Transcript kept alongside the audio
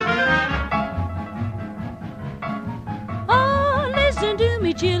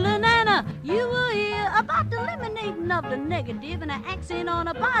me chillin', and you will hear about the eliminating of the negative and an accent on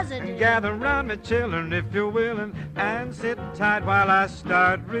a positive. Gather round me, children, if you're willing, and sit tight while I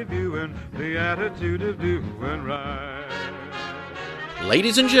start reviewing the attitude of doing right.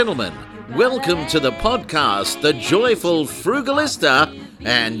 Ladies and gentlemen, welcome to the podcast, The Joyful Frugalista,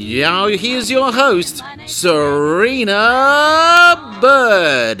 and now here's your host, Serena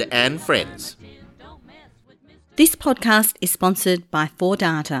Bird and friends. This podcast is sponsored by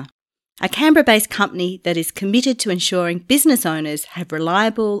 4Data, a Canberra-based company that is committed to ensuring business owners have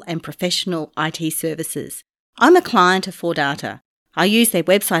reliable and professional IT services. I'm a client of 4Data. I use their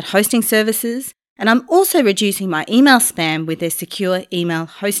website hosting services, and I'm also reducing my email spam with their secure email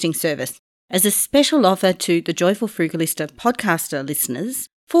hosting service. As a special offer to the Joyful Frugalista podcaster listeners,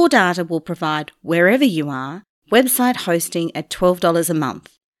 4Data will provide, wherever you are, website hosting at $12 a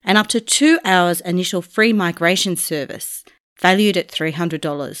month and up to 2 hours initial free migration service, valued at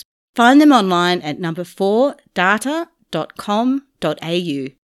 $300. Find them online at number 4data.com.au.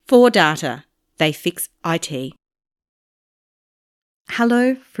 4Data, they fix IT.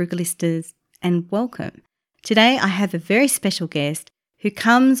 Hello, Frugalistas, and welcome. Today I have a very special guest who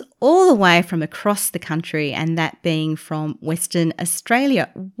comes all the way from across the country, and that being from Western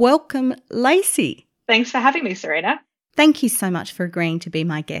Australia. Welcome, Lacey. Thanks for having me, Serena. Thank you so much for agreeing to be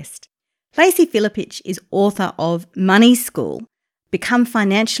my guest. Lacey Filipich is author of Money School, Become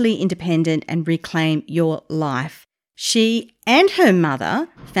Financially Independent and Reclaim Your Life. She and her mother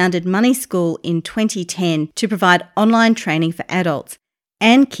founded Money School in 2010 to provide online training for adults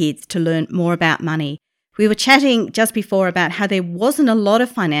and kids to learn more about money. We were chatting just before about how there wasn't a lot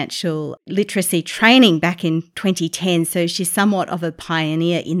of financial literacy training back in 2010, so she's somewhat of a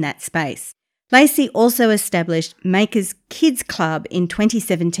pioneer in that space. Lacey also established Makers Kids Club in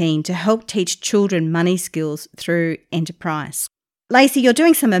 2017 to help teach children money skills through enterprise. Lacey, you're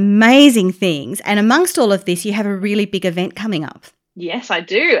doing some amazing things, and amongst all of this, you have a really big event coming up. Yes, I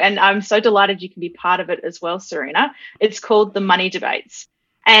do, and I'm so delighted you can be part of it as well, Serena. It's called the Money Debates,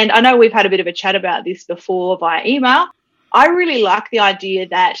 and I know we've had a bit of a chat about this before via email. I really like the idea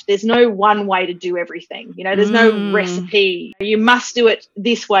that there's no one way to do everything. You know, there's no recipe. You must do it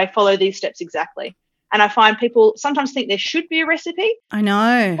this way, follow these steps exactly. And I find people sometimes think there should be a recipe. I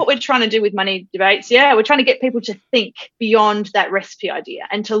know. What we're trying to do with Money Debates, we're trying to get people to think beyond that recipe idea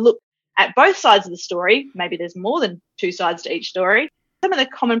and to look at both sides of the story. Maybe there's more than two sides to each story. Some of the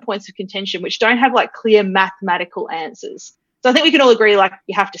common points of contention which don't have like clear mathematical answers. So I think we can all agree like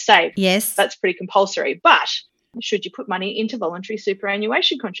you have to save. Yes. That's pretty compulsory. But should you put money into voluntary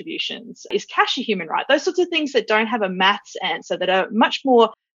superannuation contributions? Is cash a human right? Those sorts of things that don't have a maths answer, that are much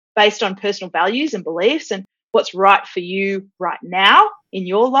more based on personal values and beliefs and what's right for you right now in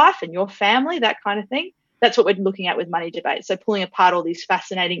your life and your family, that kind of thing. That's what we're looking at with Money Debates. So pulling apart all these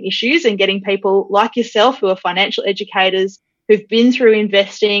fascinating issues and getting people like yourself who are financial educators, who've been through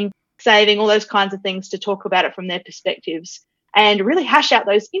investing, saving, all those kinds of things to talk about it from their perspectives and really hash out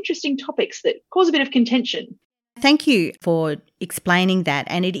those interesting topics that cause a bit of contention. Thank you for explaining that.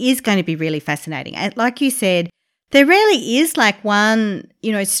 And it is going to be really fascinating. And like you said, there really is like one,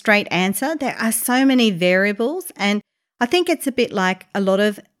 straight answer. There are so many variables. And I think it's a bit like a lot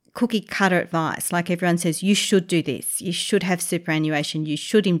of cookie cutter advice. Like everyone says, you should do this. You should have superannuation. You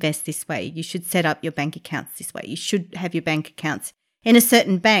should invest this way. You should set up your bank accounts this way. You should have your bank accounts in a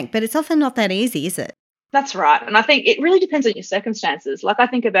certain bank. But it's often not that easy, is it? That's right. And I think it really depends on your circumstances. Like I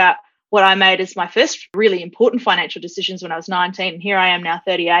think about what I made as my first really important financial decisions when I was 19, and here I am now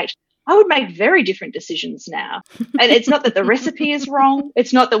 38. I would make very different decisions now. And it's not that the recipe is wrong.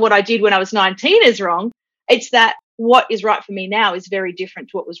 It's not that what I did when I was 19 is wrong. It's that what is right for me now is very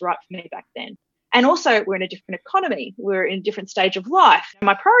different to what was right for me back then. And also we're in a different economy. We're in a different stage of life.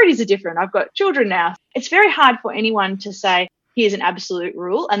 My priorities are different. I've got children now. It's very hard for anyone to say, here's an absolute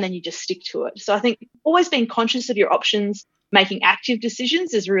rule, and then you just stick to it. So I think always being conscious of your options, making active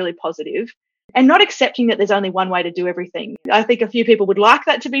decisions is really positive, and not accepting that there's only one way to do everything. I think a few people would like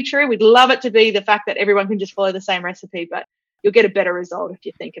that to be true. We'd love it to be the fact that everyone can just follow the same recipe, but you'll get a better result if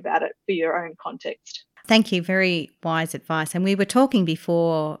you think about it for your own context. Thank you. Very wise advice. And we were talking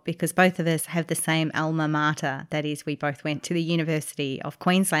before because both of us have the same alma mater. That is, we both went to the University of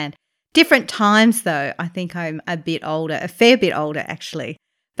Queensland. Different times though. I think I'm a bit older, a fair bit older actually.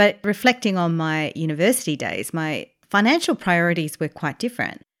 But reflecting on my university days, my financial priorities were quite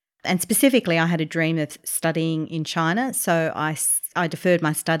different. And specifically, I had a dream of studying in China. So I deferred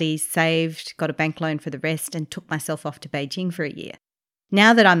my studies, saved, got a bank loan for the rest, and took myself off to Beijing for a year.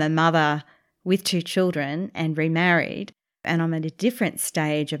 Now that I'm a mother with 2 children and remarried, and I'm at a different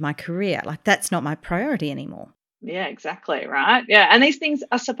stage of my career, like that's not my priority anymore. Yeah, exactly. Right. Yeah. And these things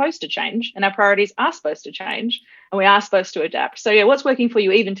are supposed to change, and our priorities are supposed to change, and we are supposed to adapt. So, yeah, what's working for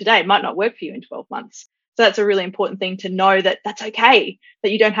you even today might not work for you in 12 months. So that's a really important thing to know, that that's okay,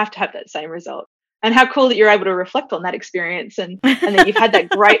 that you don't have to have that same result. And how cool that you're able to reflect on that experience, and that you've had that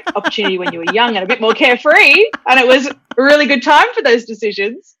great opportunity when you were young and a bit more carefree, and it was a really good time for those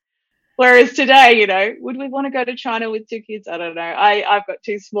decisions. Whereas today, would we want to go to China with 2 kids? I don't know. I've got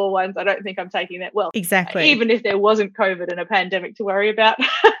 2 small ones. I don't think I'm taking that. Well, Exactly. even if there wasn't COVID and a pandemic to worry about,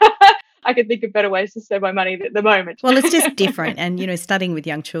 I could think of better ways to spend my money at the moment. Well, it's just different. And, studying with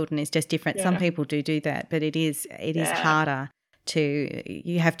young children is just different. Yeah. Some people do that, but it is harder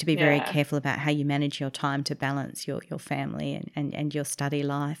you have to be very careful about how you manage your time to balance your family and your study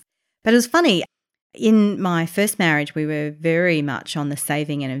life. But it was funny. In my first marriage, we were very much on the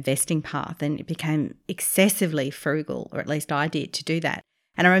saving and investing path, and it became excessively frugal, or at least I did, to do that.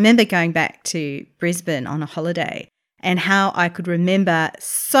 And I remember going back to Brisbane on a holiday and how I could remember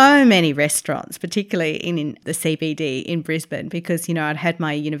so many restaurants, particularly in the CBD in Brisbane, because, I'd had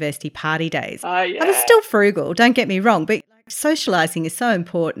my university party days. Oh, yeah. I was still frugal, don't get me wrong, but socialising is so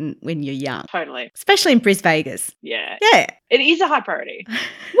important when you're young. Totally. Especially in Bris Vegas. Yeah. Yeah. It is a high priority.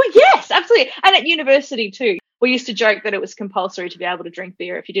 Well, yes, absolutely. And at university too, we used to joke that it was compulsory to be able to drink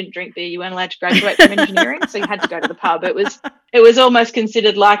beer. If you didn't drink beer, you weren't allowed to graduate from engineering, so you had to go to the pub. It was almost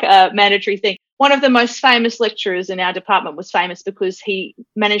considered like a mandatory thing. One of the most famous lecturers in our department was famous because he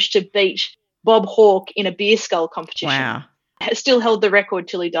managed to beat Bob Hawke in a beer skull competition. Wow. Still held the record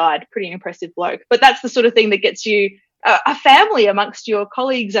till he died. Pretty impressive bloke. But that's the sort of thing that gets you a family amongst your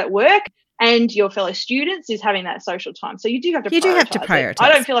colleagues at work and your fellow students, is having that social time. So you do have to prioritize.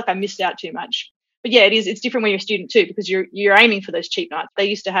 I don't feel like I missed out too much. But yeah, it's different when you're a student too, because you're aiming for those cheap nights. They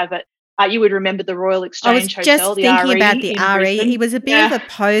used to have it. You would remember the Royal Exchange Hotel, I was just thinking about the RE. Brisbane. It was a bit of a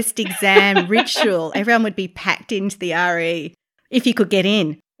post-exam ritual. Everyone would be packed into the RE if you could get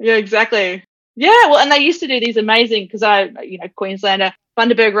in. Yeah, exactly. Yeah, well, and they used to do these amazing, because Queenslander,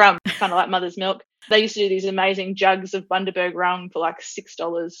 Bundaberg rum, kind of like mother's milk. They used to do these amazing jugs of Bundaberg rum for like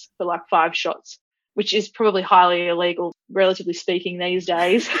 $6 for like 5 shots, which is probably highly illegal, relatively speaking, these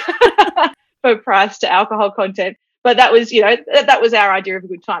days for price to alcohol content. But that was, that was our idea of a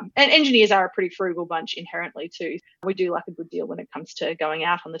good time. And engineers are a pretty frugal bunch inherently too. We do like a good deal when it comes to going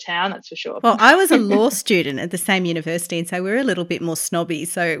out on the town, that's for sure. Well, I was a law student at the same university, and so we were a little bit more snobby.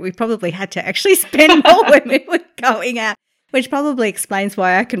 So we probably had to actually spend more when we were going out, which probably explains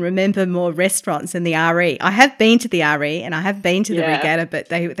why I can remember more restaurants in the RE. I have been to the RE and I have been to the Regatta, but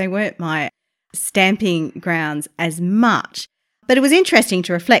they weren't my stamping grounds as much. But it was interesting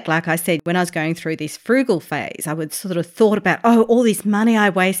to reflect, like I said, when I was going through this frugal phase, I would sort of thought about, all this money I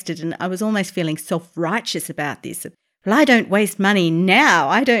wasted, and I was almost feeling self-righteous about this. Well, I don't waste money now.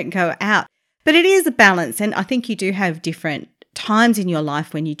 I don't go out. But it is a balance, and I think you do have different times in your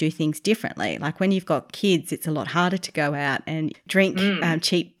life when you do things differently. Like when you've got kids, it's a lot harder to go out and drink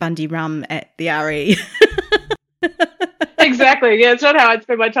cheap Bundy rum at the RE. Exactly. Yeah, it's not how I'd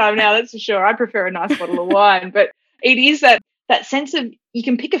spend my time now, that's for sure. I prefer a nice bottle of wine. But it is that sense of, you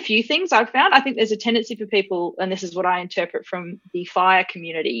can pick a few things I've found. I think there's a tendency for people, and this is what I interpret from the FIRE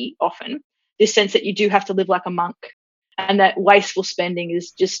community often, this sense that you do have to live like a monk, and that wasteful spending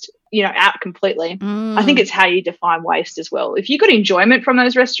is just, out completely. I think it's how you define waste as well. If you got enjoyment from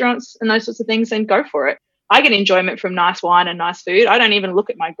those restaurants and those sorts of things, then go for it. I get enjoyment from nice wine and nice food. I don't even look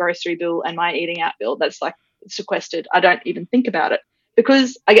at my grocery bill and my eating out bill. That's like sequestered. I don't even think about it,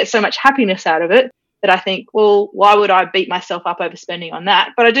 because I get so much happiness out of it that I think, well, why would I beat myself up over spending on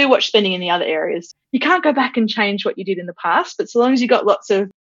that? But I do watch spending in the other areas. You can't go back and change what you did in the past, but so long as you got lots of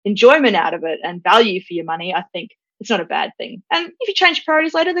enjoyment out of it and value for your money, I think it's not a bad thing. And if you change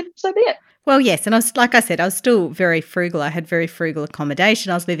priorities later, then so be it. Well, yes. And like I said, I was still very frugal. I had very frugal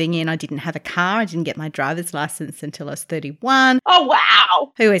accommodation I was living in. I didn't have a car. I didn't get my driver's license until I was 31. Oh,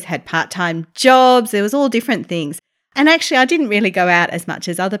 wow. I always had part-time jobs. There was all different things. And actually, I didn't really go out as much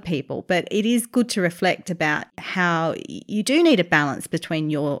as other people, but it is good to reflect about how you do need a balance between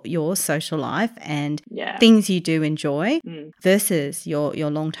your social life and things you do enjoy versus your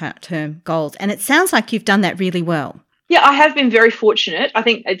long-term goals. And it sounds like you've done that really well. Yeah, I have been very fortunate. I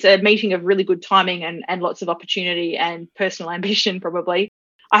think it's a meeting of really good timing and lots of opportunity and personal ambition probably.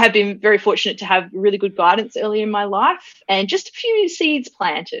 I have been very fortunate to have really good guidance early in my life and just a few seeds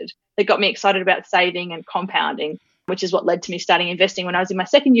planted that got me excited about saving and compounding, which is what led to me starting investing when I was in my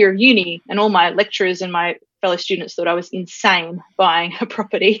second year of uni, and all my lecturers and my fellow students thought I was insane buying a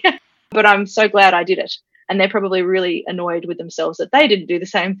property. But I'm so glad I did it. And they're probably really annoyed with themselves that they didn't do the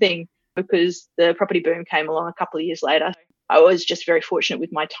same thing, because the property boom came along a couple of years later. I was just very fortunate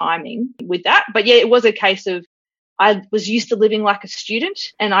with my timing with that. But yeah, it was a case of I was used to living like a student,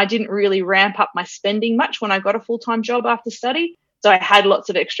 and I didn't really ramp up my spending much when I got a full-time job after study. So I had lots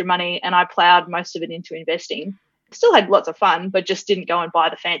of extra money and I plowed most of it into investing. Still had lots of fun, but just didn't go and buy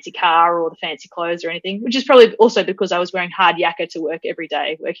the fancy car or the fancy clothes or anything, which is probably also because I was wearing hard yakka to work every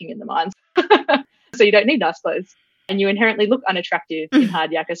day working in the mines. So you don't need nice clothes. And you inherently look unattractive in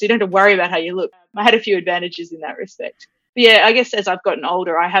hard yakka, so you don't have to worry about how you look. I had a few advantages in that respect. But yeah, I guess as I've gotten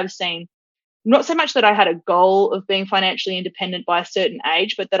older, I have seen not so much that I had a goal of being financially independent by a certain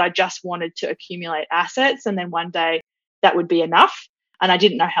age, but that I just wanted to accumulate assets, and then one day that would be enough. And I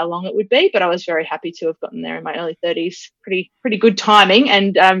didn't know how long it would be, but I was very happy to have gotten there in my early 30s. Pretty good timing,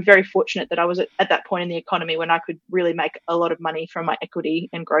 and I'm very fortunate that I was at that point in the economy when I could really make a lot of money from my equity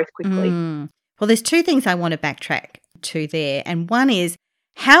and growth quickly. Well, there's two things I want to backtrack to there. And one is,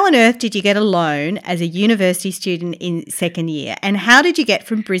 how on earth did you get a loan as a university student in second year? And how did you get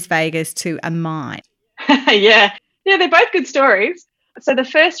from Bris Vegas to a mine? Yeah, they're both good stories. So the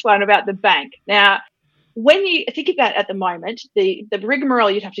first one about the bank. Now, when you think about at the moment, the rigmarole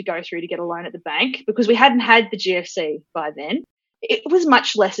you'd have to go through to get a loan at the bank, because we hadn't had the GFC by then, it was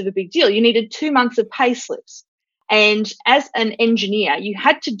much less of a big deal. You needed 2 months of pay slips. And as an engineer, you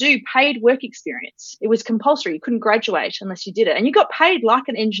had to do paid work experience. It was compulsory. You couldn't graduate unless you did it. And you got paid like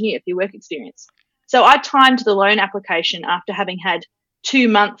an engineer for your work experience. So I timed the loan application after having had 2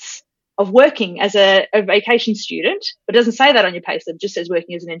 months of working as a vacation student, but it doesn't say that on your payslip, it just says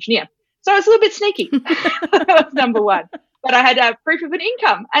working as an engineer. So I was a little bit sneaky. That was number one. But I had proof of an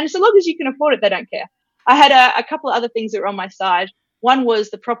income. And so long as you can afford it, they don't care. I had a couple of other things that were on my side. One was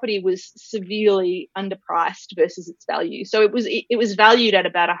the property was severely underpriced versus its value. So it was valued at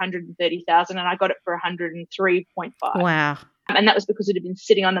about $130,000 and I got it for $103.5. Wow. And that was because it had been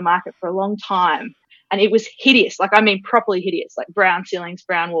sitting on the market for a long time. And it was hideous. Like, I mean, properly hideous, like brown ceilings,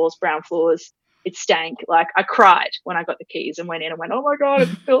 brown walls, brown floors. It stank. Like, I cried when I got the keys and went in and went, oh my God,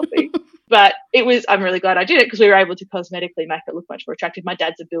 it's filthy. But I'm really glad I did it because we were able to cosmetically make it look much more attractive. My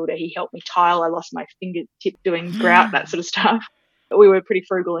dad's a builder. He helped me tile. I lost my fingertip doing grout, that sort of stuff. We were pretty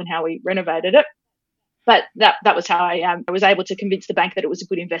frugal in how we renovated it. But that was how I was able to convince the bank that it was a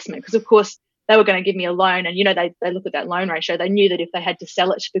good investment, because, of course, they were going to give me a loan. And, they look at that loan ratio. They knew that if they had to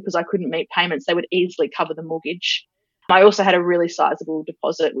sell it because I couldn't meet payments, they would easily cover the mortgage. I also had a really sizable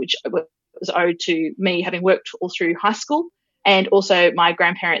deposit, which was owed to me having worked all through high school. And also my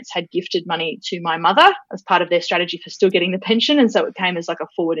grandparents had gifted money to my mother as part of their strategy for still getting the pension. And so it came as like a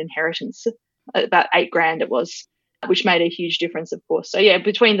forward inheritance, about $8,000 it was, which made a huge difference, of course. So, yeah,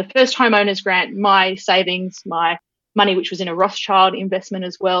 between the first homeowners grant, my savings, my money, which was in a Rothschild investment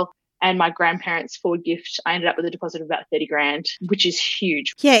as well, and my grandparents' forward gift, I ended up with a deposit of about $30,000, which is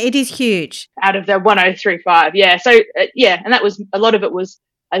huge. Yeah, it is huge. Out of the 1035. Yeah. So, and that was, a lot of it was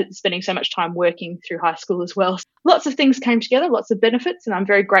spending so much time working through high school as well. Lots of things came together, lots of benefits, and I'm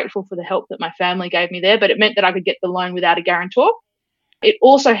very grateful for the help that my family gave me there, but it meant that I could get the loan without a guarantor. It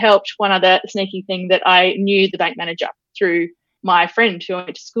also helped, one other sneaky thing, that I knew the bank manager through my friend who I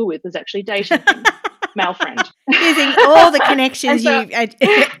went to school with was actually dating him, male friend. Using all the connections,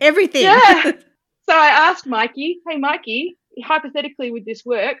 everything. Yeah. So I asked Mikey, hey, Mikey, hypothetically, would this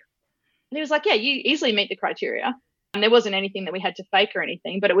work? And he was like, yeah, you easily meet the criteria. And there wasn't anything that we had to fake or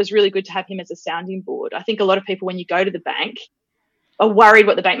anything, but it was really good to have him as a sounding board. I think a lot of people, when you go to the bank, are worried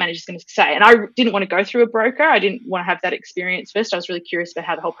what the bank manager is going to say. And I didn't want to go through a broker. I didn't want to have that experience first. I was really curious about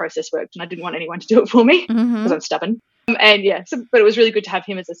how the whole process worked, and I didn't want anyone to do it for me because I'm stubborn. But it was really good to have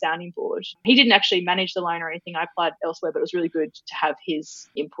him as a sounding board. He didn't actually manage the loan or anything. I applied elsewhere, but it was really good to have his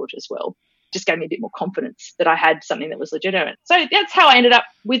input as well. Just gave me a bit more confidence that I had something that was legitimate. So that's how I ended up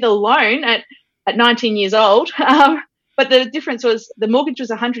with a loan at 19 years old. But the difference was the mortgage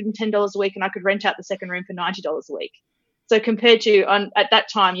was $110 a week and I could rent out the second room for $90 a week. So compared to at that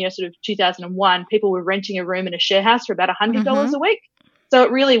time, sort of 2001, people were renting a room in a share house for about $100 a week. So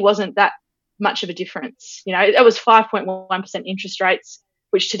it really wasn't that much of a difference. It was 5.1% interest rates,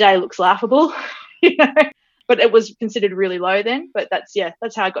 which today looks laughable, but it was considered really low then. But that's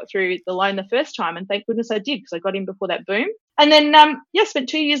how I got through the loan the first time. And thank goodness I did, because I got in before that boom. And then, spent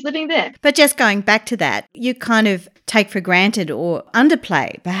 2 years living there. But just going back to that, you kind of take for granted or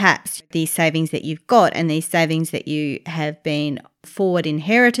underplay perhaps these savings that you've got and these savings that you have been forward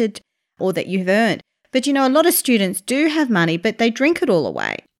inherited or that you've earned. But, a lot of students do have money, but they drink it all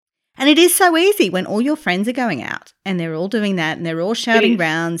away. And it is so easy when all your friends are going out and they're all doing that and they're all shouting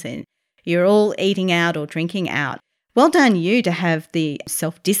rounds and you're all eating out or drinking out. Well done you to have the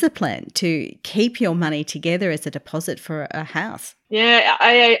self-discipline to keep your money together as a deposit for a house. Yeah,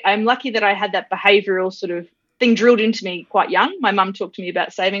 I'm lucky that I had that behavioural sort of thing drilled into me quite young. My mum talked to me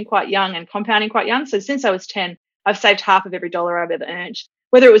about saving quite young and compounding quite young. So since I was 10, I've saved half of every dollar I've ever earned,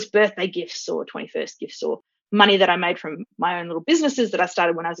 whether it was birthday gifts or 21st gifts or money that I made from my own little businesses that I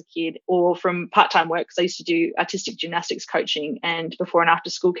started when I was a kid, or from part-time work, because I used to do artistic gymnastics coaching and before and after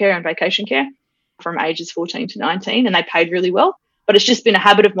school care and vacation care from ages 14 to 19, and they paid really well. But it's just been a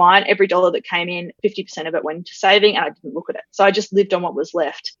habit of mine. Every dollar that came in, 50% of it went into saving, and I didn't look at it. So I just lived on what was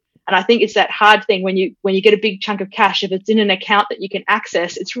left. And I think it's that hard thing when you get a big chunk of cash, if it's in an account that you can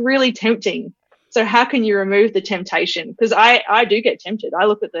access, it's really tempting. So how can you remove the temptation? Because I do get tempted. I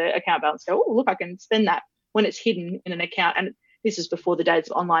look at the account balance and go, oh, look, I can spend that when it's hidden in an account. And this is before the days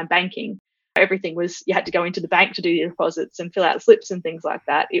of online banking. Everything was, you had to go into the bank to do your deposits and fill out slips and things like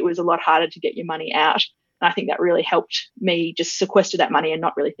that. It was a lot harder to get your money out. And I think that really helped me just sequester that money and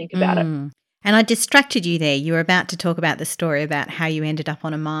not really think about it. And I distracted you there. You were about to talk about the story about how you ended up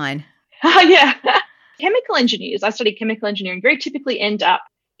on a mine. Yeah. Chemical engineers, I studied chemical engineering, very typically end up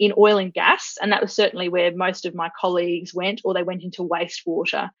in oil and gas. And that was certainly where most of my colleagues went, or they went into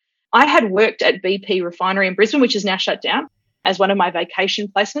wastewater. I had worked at BP Refinery in Brisbane, which is now shut down, as one of my vacation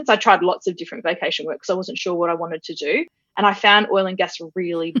placements. I tried lots of different vacation work because I wasn't sure what I wanted to do. And I found oil and gas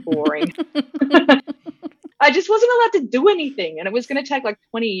really boring. I just wasn't allowed to do anything. And it was going to take like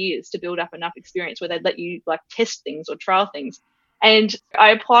 20 years to build up enough experience where they'd let you like test things or trial things. And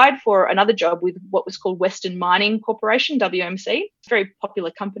I applied for another job with what was called Western Mining Corporation, WMC. It's a very popular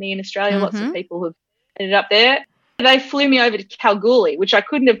company in Australia. Lots of people have ended up there. They flew me over to Kalgoorlie, which I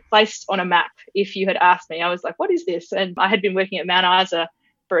couldn't have placed on a map if you had asked me. I was like, what is this? And I had been working at Mount Isa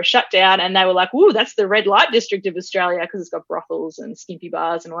for a shutdown, and they were like, ooh, that's the red light district of Australia because it's got brothels and skimpy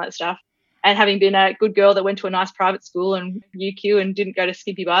bars and all that stuff. And having been a good girl that went to a nice private school and UQ and didn't go to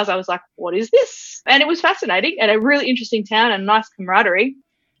skimpy bars, I was like, what is this? And it was fascinating and a really interesting town and nice camaraderie.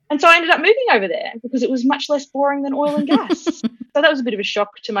 And so I ended up moving over there because it was much less boring than oil and gas. So that was a bit of a shock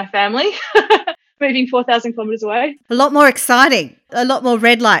to my family. Moving 4,000 kilometres away. A lot more exciting, a lot more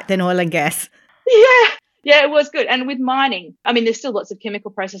red light than oil and gas. Yeah, it was good. And with mining, I mean, there's still lots of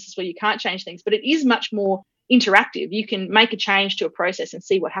chemical processes where you can't change things, but it is much more interactive. You can make a change to a process and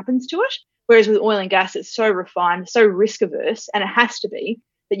see what happens to it. Whereas with oil and gas, it's so refined, so risk averse, and it has to be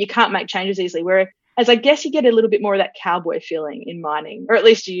that you can't make changes easily. Whereas I guess you get a little bit more of that cowboy feeling in mining, or at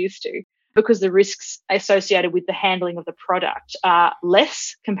least you used to, because the risks associated with the handling of the product are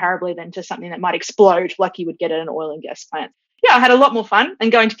less comparably than to something that might explode like you would get at an oil and gas plant. Yeah, I had a lot more fun.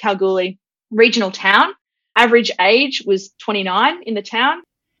 And going to Kalgoorlie, regional town, average age was 29 in the town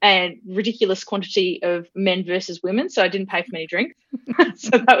and ridiculous quantity of men versus women. So I didn't pay for many drinks.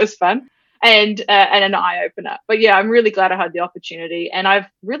 So that was fun and an eye-opener. But yeah, I'm really glad I had the opportunity, and I've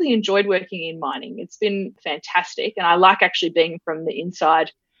really enjoyed working in mining. It's been fantastic, and I like actually being from the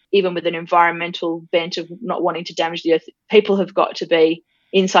inside. Even with an environmental bent of not wanting to damage the earth, people have got to be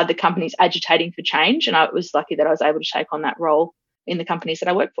inside the companies agitating for change. And I was lucky that I was able to take on that role in the companies that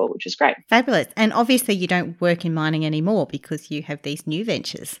I work for, which was great. Fabulous. And obviously you don't work in mining anymore because you have these new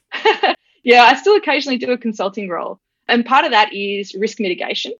ventures. Yeah, I still occasionally do a consulting role. And part of that is risk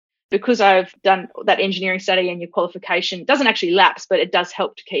mitigation. Because I've done that engineering study and your qualification doesn't actually lapse, but it does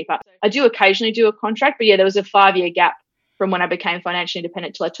help to keep up. I do occasionally do a contract, but yeah, there was a 5-year gap from when I became financially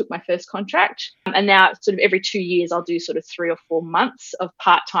independent till I took my first contract. And now sort of every 2 years, I'll do sort of 3 or 4 months of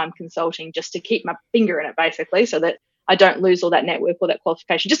part-time consulting just to keep my finger in it, basically, so that I don't lose all that network or that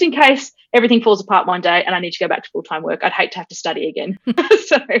qualification, just in case everything falls apart one day and I need to go back to full-time work. I'd hate to have to study again.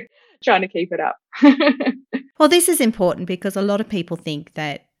 So trying to keep it up. Well, this is important because a lot of people think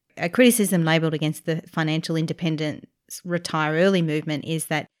that a criticism labelled against the financial independence retire early movement is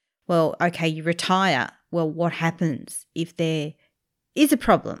that, well, okay, you retire. Well, what happens if there is a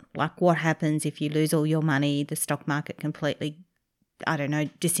problem? Like what happens if you lose all your money, the stock market completely,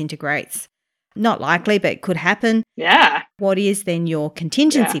 disintegrates? Not likely, but it could happen. Yeah. What is then your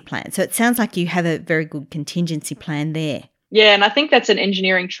contingency plan? So it sounds like you have a very good contingency plan there. Yeah, and I think that's an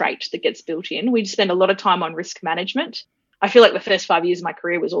engineering trait that gets built in. We spend a lot of time on risk management. I feel like the first 5 years of my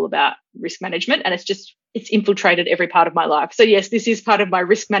career was all about risk management, and it's infiltrated every part of my life. So yes, this is part of my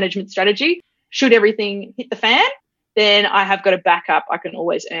risk management strategy. Should everything hit the fan, then I have got a backup. I can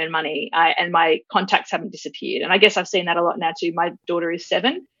always earn money, and my contacts haven't disappeared. And I guess I've seen that a lot now too. My daughter is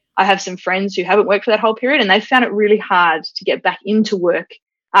 7. I have some friends who haven't worked for that whole period, and they found it really hard to get back into work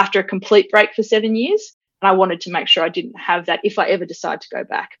after a complete break for 7 years. And I wanted to make sure I didn't have that if I ever decide to go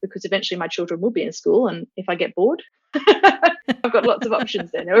back, because eventually my children will be in school, and if I get bored, I've got lots of options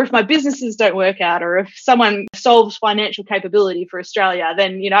then. Or if my businesses don't work out, or if someone solves financial capability for Australia,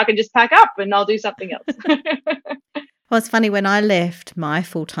 then, I can just pack up and I'll do something else. Well, it's funny, when I left my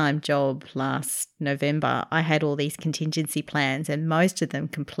full-time job last November, I had all these contingency plans and most of them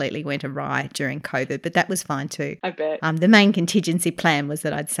completely went awry during COVID, but that was fine too. I bet. The main contingency plan was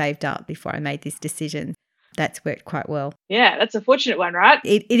that I'd saved up before I made this decision. That's worked quite well. Yeah, that's a fortunate one, right?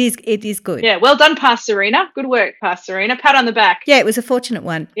 It is good. Yeah, well done, Past Serena. Good work, Past Serena. Pat on the back. Yeah, it was a fortunate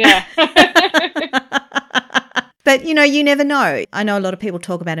one. Yeah. But, you never know. I know a lot of people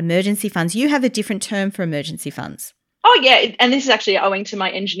talk about emergency funds. You have a different term for emergency funds. Oh, yeah. And this is actually owing to my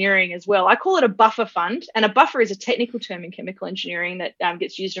engineering as well. I call it a buffer fund. And a buffer is a technical term in chemical engineering that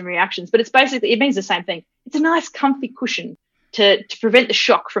gets used in reactions. But it means the same thing. It's a nice, comfy cushion to prevent the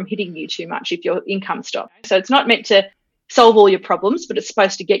shock from hitting you too much if your income stops. So it's not meant to solve all your problems, but it's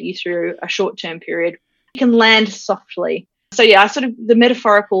supposed to get you through a short-term period. You can land softly. So, yeah, the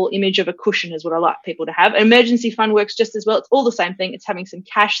metaphorical image of a cushion is what I like people to have. An emergency fund works just as well. It's all the same thing. It's having some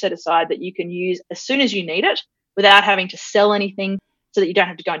cash set aside that you can use as soon as you need it without having to sell anything, so that you don't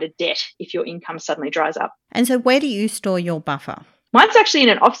have to go into debt if your income suddenly dries up. And so where do you store your buffer? Mine's actually in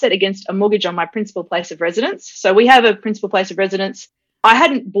an offset against a mortgage on my principal place of residence. So we have a principal place of residence. I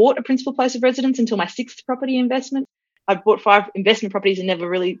hadn't bought a principal place of residence until my 6th property investment. I bought 5 investment properties and never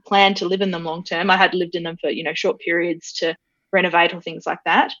really planned to live in them long term. I had lived in them for, short periods to renovate or things like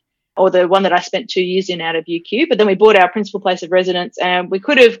that, or the one that I spent 2 years in out of UQ. But then we bought our principal place of residence and we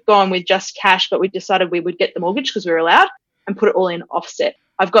could have gone with just cash, but we decided we would get the mortgage because we were allowed and put it all in offset.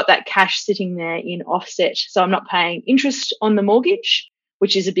 I've got that cash sitting there in offset. So I'm not paying interest on the mortgage,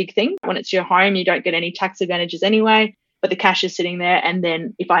 which is a big thing. When it's your home, you don't get any tax advantages anyway, but the cash is sitting there. And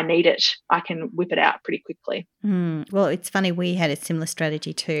then if I need it, I can whip it out pretty quickly. Well, it's funny. We had a similar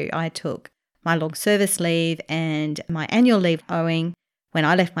strategy too. I took my long service leave and my annual leave owing when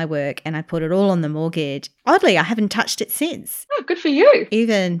I left my work, and I put it all on the mortgage. Oddly, I haven't touched it since. Oh, good for you.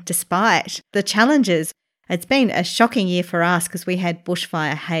 Even despite the challenges. It's been a shocking year for us because we had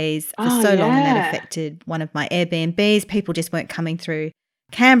bushfire haze for long, and that affected one of my Airbnbs. People just weren't coming through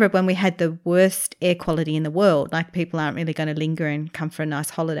Canberra when we had the worst air quality in the world. Like, people aren't really going to linger and come for a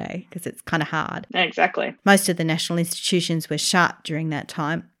nice holiday because it's kind of hard. Exactly. Most of the national institutions were shut during that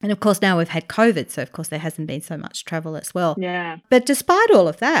time. And of course, now we've had COVID. So of course, there hasn't been so much travel as well. Yeah. But despite all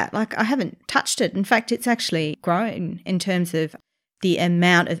of that, I haven't touched it. In fact, it's actually grown in terms of the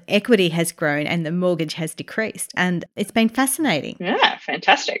amount of equity has grown and the mortgage has decreased. And it's been fascinating. Yeah,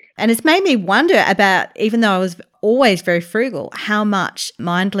 fantastic. And it's made me wonder about, even though I was always very frugal, how much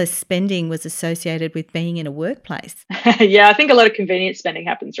mindless spending was associated with being in a workplace. Yeah, I think a lot of convenience spending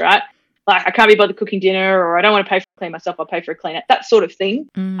happens, right? Like, I can't be bothered cooking dinner, or I don't want to pay for a clean myself, I'll pay for a cleaner, that sort of thing.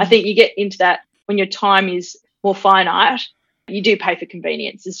 I think you get into that when your time is more finite, you do pay for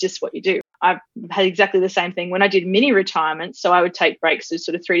convenience. It's just what you do. I've had exactly the same thing when I did mini retirement. So I would take breaks of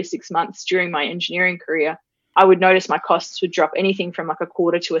sort of 3 to 6 months during my engineering career. I would notice my costs would drop anything from like a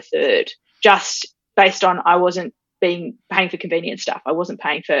quarter to a third, just based on I wasn't paying for convenience stuff. I wasn't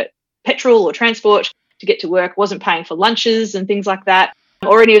paying for petrol or transport to get to work, wasn't paying for lunches and things like that,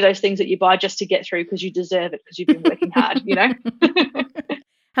 or any of those things that you buy just to get through because you deserve it because you've been working hard,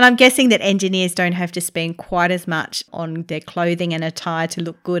 And I'm guessing that engineers don't have to spend quite as much on their clothing and attire to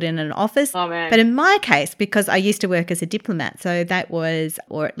look good in an office. Oh, man. But in my case, because I used to work as a diplomat, so that was,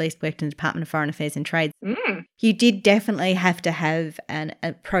 or at least worked in the Department of Foreign Affairs and Trade, you did definitely have to have an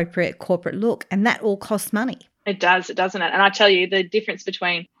appropriate corporate look, and that all costs money. It does, doesn't it? And I tell you, the difference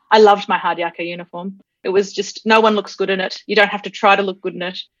between, I loved my hard yakka uniform. It was just, no one looks good in it. You don't have to try to look good in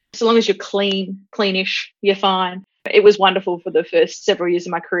it. So long as you're cleanish, you're fine. It was wonderful for the first several years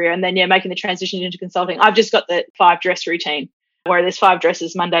of my career. And then, making the transition into consulting, I've just got the 5-dress routine where there's 5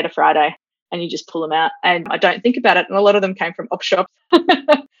 dresses Monday to Friday and you just pull them out. And I don't think about it. And a lot of them came from op shops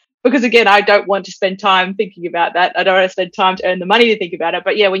because, again, I don't want to spend time thinking about that. I don't want to spend time to earn the money to think about it.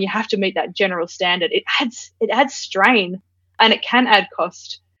 But, yeah, when you have to meet that general standard, it adds strain and it can add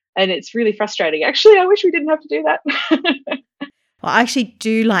cost. And it's really frustrating. Actually, I wish we didn't have to do that. Well, I actually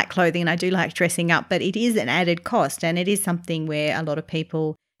do like clothing and I do like dressing up, but it is an added cost, and it is something where a lot of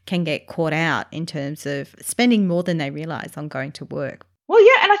people can get caught out in terms of spending more than they realise on going to work. Well,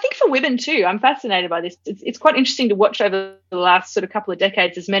 yeah, and I think for women too, I'm fascinated by this. It's quite interesting to watch over the last sort of couple of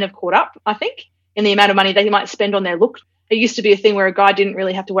decades as men have caught up, I think, in the amount of money they might spend on their look. It used to be a thing where a guy didn't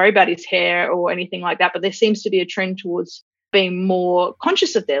really have to worry about his hair or anything like that, but there seems to be a trend towards being more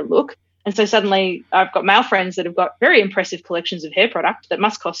conscious of their look. And so suddenly I've got male friends that have got very impressive collections of hair product that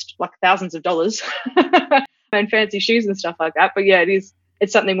must cost like thousands of dollars and fancy shoes and stuff like that. But yeah, it's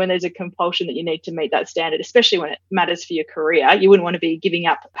something when there's a compulsion that you need to meet that standard, especially when it matters for your career. You wouldn't want to be giving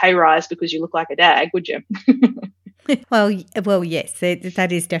up a pay rise because you look like a dag, would you? Well, yes,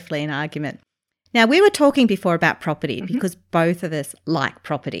 that is definitely an argument. Now, we were talking before about property because both of us like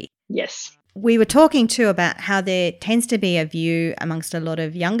property. Yes. We were talking too about how there tends to be a view amongst a lot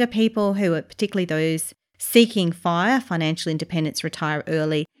of younger people who are particularly those seeking financial independence, retire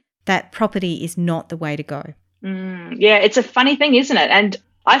early, that property is not the way to go. Yeah, it's a funny thing, isn't it? And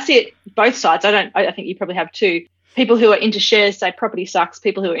I see it both sides. I think you probably have too. People who are into shares say property sucks.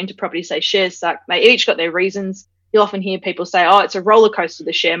 People who are into property say shares suck. They each got their reasons. You'll often hear people say, oh, it's a roller coaster,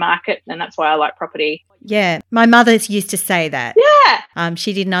 the share market, and that's why I like property. Yeah, my mother used to say that. Yeah.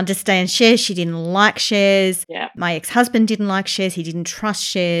 She didn't understand shares. She didn't like shares. Yeah. My ex-husband didn't like shares. He didn't trust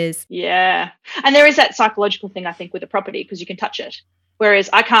shares. Yeah. And there is that psychological thing, I think, with a property because you can touch it. Whereas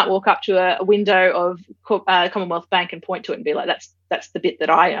I can't walk up to a window of Commonwealth Bank and point to it and be like, that's the bit that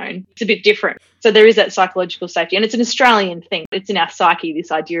I own. It's a bit different. So there is that psychological safety. And it's an Australian thing. It's in our psyche,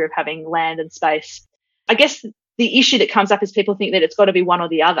 this idea of having land and space. I guess the issue that comes up is people think that it's got to be one or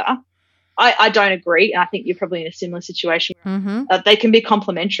the other. I don't agree. And I think you're probably in a similar situation. They can be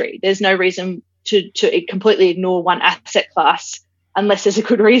complementary. There's no reason to completely ignore one asset class unless there's a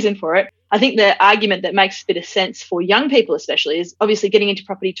good reason for it. I think the argument that makes a bit of sense for young people especially is obviously getting into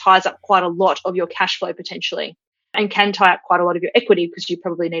property ties up quite a lot of your cash flow potentially and can tie up quite a lot of your equity because you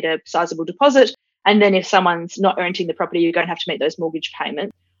probably need a sizable deposit. And then if someone's not renting the property, you're going to have to meet those mortgage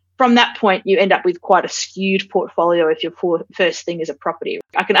payments. From that point, you end up with quite a skewed portfolio if your first thing is a property.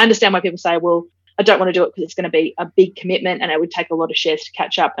 I can understand why people say, well, I don't want to do it because it's going to be a big commitment and it would take a lot of shares to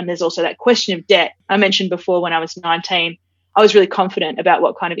catch up. And there's also that question of debt. I mentioned before when I was 19, I was really confident about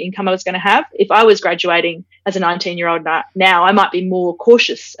what kind of income I was going to have. If I was graduating as a 19-year-old now, I might be more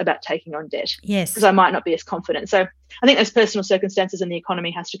cautious about taking on debt. Yes. Because I might not be as confident. So I think those personal circumstances and the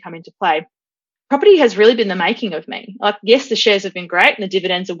economy has to come into play. Property has really been the making of me. Like, yes, the shares have been great and the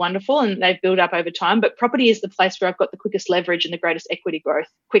dividends are wonderful and they've built up over time, but property is the place where I've got the quickest leverage and the greatest equity growth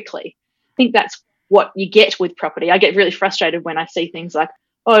quickly. I think that's what you get with property. I get really frustrated when I see things like,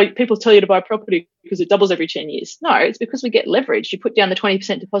 oh, people tell you to buy property because it doubles every 10 years. No, it's because we get leverage. You put down the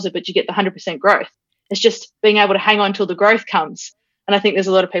 20% deposit, but you get the 100% growth. It's just being able to hang on till the growth comes. And I think there's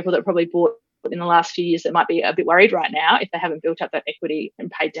a lot of people that probably bought in the last few years that might be a bit worried right now if they haven't built up that equity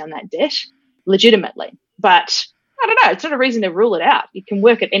and paid down that debt legitimately. But I don't know, it's not a reason to rule it out. You can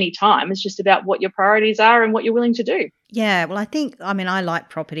work at any time. It's just about what your priorities are and what you're willing to do. Yeah, well, I like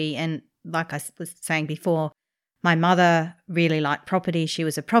property, and like I was saying before, my mother really liked property. She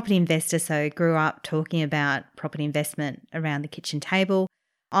was a property investor, so grew up talking about property investment around the kitchen table.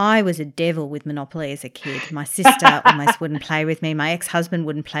 I was a devil with Monopoly as a kid. My sister almost wouldn't play with me. My ex-husband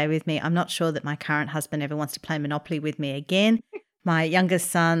wouldn't play with me. I'm not sure that my current husband ever wants to play Monopoly with me again. My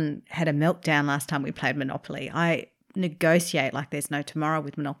youngest son had a meltdown last time we played Monopoly. I negotiate like there's no tomorrow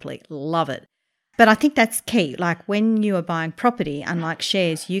with Monopoly. Love it. But I think that's key. Like when you are buying property, unlike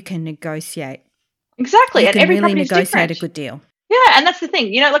shares, you can negotiate. Exactly. You and can every really negotiate different. A good deal. Yeah, and that's the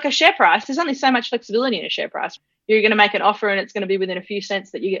thing. Like a share price, there's only so much flexibility in a share price. You're going to make an offer and it's going to be within a few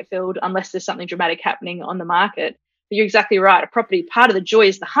cents that you get filled unless there's something dramatic happening on the market. But you're exactly right. A property, part of the joy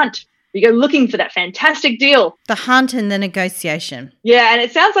is the hunt. You go looking for that fantastic deal. The hunt and the negotiation. Yeah, and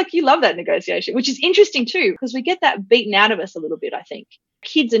it sounds like you love that negotiation, which is interesting too, because we get that beaten out of us a little bit, I think.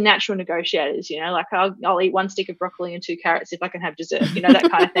 Kids are natural negotiators, like I'll eat one stick of broccoli and 2 carrots if I can have dessert, that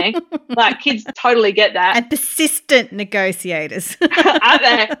kind of thing. Like kids totally get that. And persistent negotiators. Aren't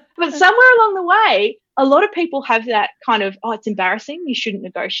they? But somewhere along the way, a lot of people have that kind of, it's embarrassing, you shouldn't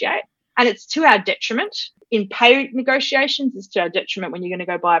negotiate. And it's to our detriment. In pay negotiations, it's to our detriment when you're going to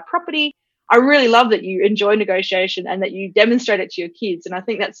go buy a property. I really love that you enjoy negotiation and that you demonstrate it to your kids. And I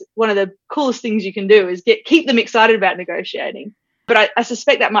think that's one of the coolest things you can do is keep them excited about negotiating. But I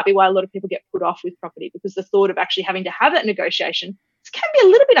suspect that might be why a lot of people get put off with property, because the thought of actually having to have that negotiation can be a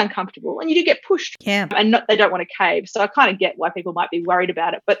little bit uncomfortable and you do get pushed. Yeah. And they don't want to cave. So I kind of get why people might be worried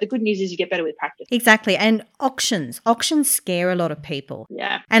about it. But the good news is you get better with practice. Exactly. And auctions scare a lot of people.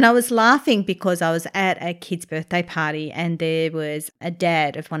 Yeah. And I was laughing because I was at a kid's birthday party and there was a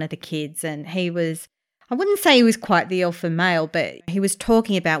dad of one of the kids and he was, I wouldn't say he was quite the alpha male, but he was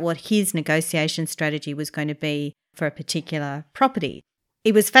talking about what his negotiation strategy was going to be for a particular property.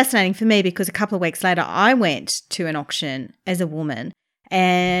 It was fascinating for me because a couple of weeks later I went to an auction as a woman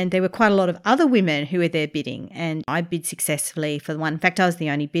and there were quite a lot of other women who were there bidding and I bid successfully for the one. In fact, I was the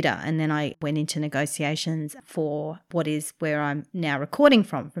only bidder, and then I went into negotiations for what is where I'm now recording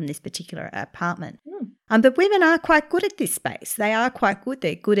from this particular apartment. But women are quite good at this space. They are quite good.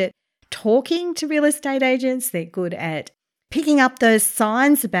 They're good at talking to real estate agents. They're good at picking up those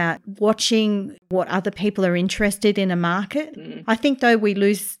signs about watching what other people are interested in a market. I think, though, we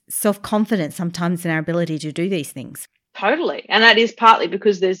lose self-confidence sometimes in our ability to do these things. Totally. And that is partly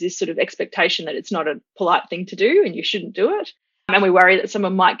because there's this sort of expectation that it's not a polite thing to do and you shouldn't do it. And we worry that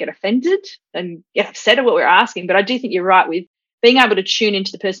someone might get offended and get upset at what we're asking. But I do think you're right with being able to tune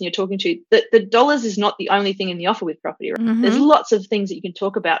into the person you're talking to. The dollars is not the only thing in the offer with property. Right? There's lots of things that you can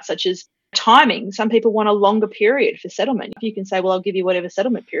talk about, such as timing. Some people want a longer period for settlement. You can say, well, I'll give you whatever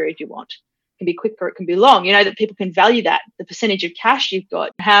settlement period you want. It can be quick or it can be long. You know, that people can value that, the percentage of cash you've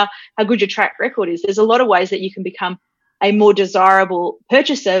got, how good your track record is. There's a lot of ways that you can become a more desirable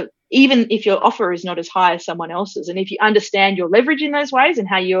purchaser, even if your offer is not as high as someone else's. And if you understand your leverage in those ways and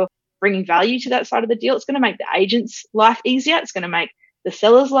how you're bringing value to that side of the deal, it's going to make the agent's life easier. It's going to make the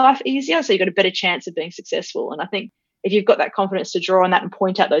seller's life easier. So you've got a better chance of being successful. And I think if you've got that confidence to draw on that and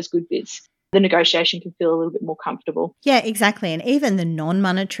point out those good bits, the negotiation can feel a little bit more comfortable. Yeah, exactly. And even the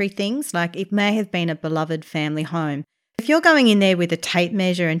non-monetary things, like it may have been a beloved family home. If you're going in there with a tape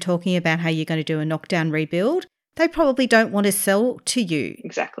measure and talking about how you're going to do a knockdown rebuild, they probably don't want to sell to you.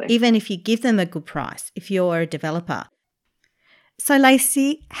 Exactly. Even if you give them a good price, if you're a developer. So,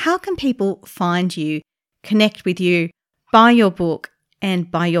 Lacey, how can people find you, connect with you, buy your book and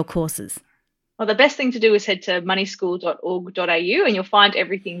buy your courses? Well, the best thing to do is head to moneyschool.org.au and you'll find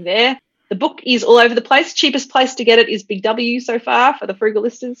everything there. The book is all over the place. Cheapest place to get it is Big W so far for the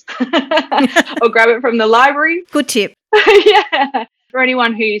frugalisters, or grab it from the library. Good tip. Yeah. For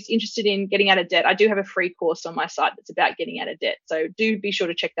anyone who's interested in getting out of debt, I do have a free course on my site that's about getting out of debt. So do be sure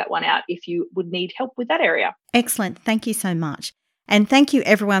to check that one out if you would need help with that area. Excellent. Thank you so much. And thank you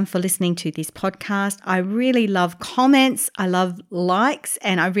everyone for listening to this podcast. I really love comments. I love likes,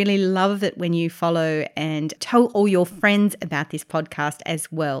 and I really love it when you follow and tell all your friends about this podcast as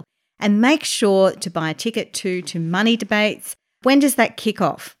well. And make sure to buy a ticket to Money Debates. When does that kick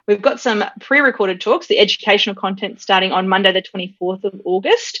off? We've got some pre-recorded talks, the educational content starting on Monday, the 24th of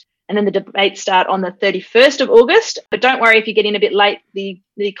August, and then the debates start on the 31st of August. But don't worry if you get in a bit late, the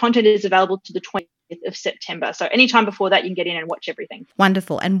content is available to the 20th of September. So anytime before that, you can get in and watch everything.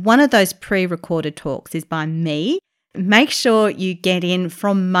 Wonderful. And one of those pre-recorded talks is by me. Make sure you get in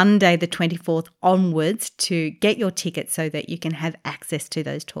from Monday, the 24th onwards to get your ticket so that you can have access to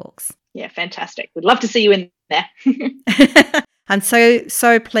those talks. Yeah, fantastic. We'd love to see you in there. I'm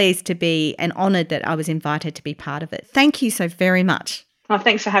so pleased to be and honoured that I was invited to be part of it. Thank you so very much. Oh,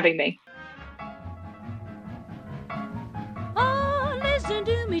 thanks for having me. Oh, listen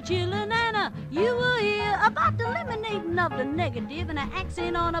to me, chillin' Anna. You will hear about the eliminating of the negative and an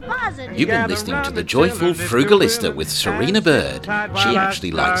accent on a positive. You've been listening to The Joyful Frugalista with Serena Bird. She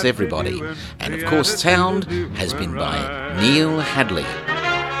actually likes everybody. And of course, sound has been by Neil Hadley.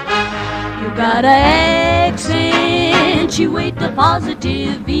 You gotta accentuate the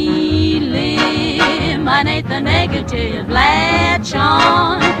positive, eliminate the negative, latch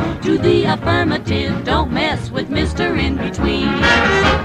on to the affirmative, don't mess with Mr. In Between.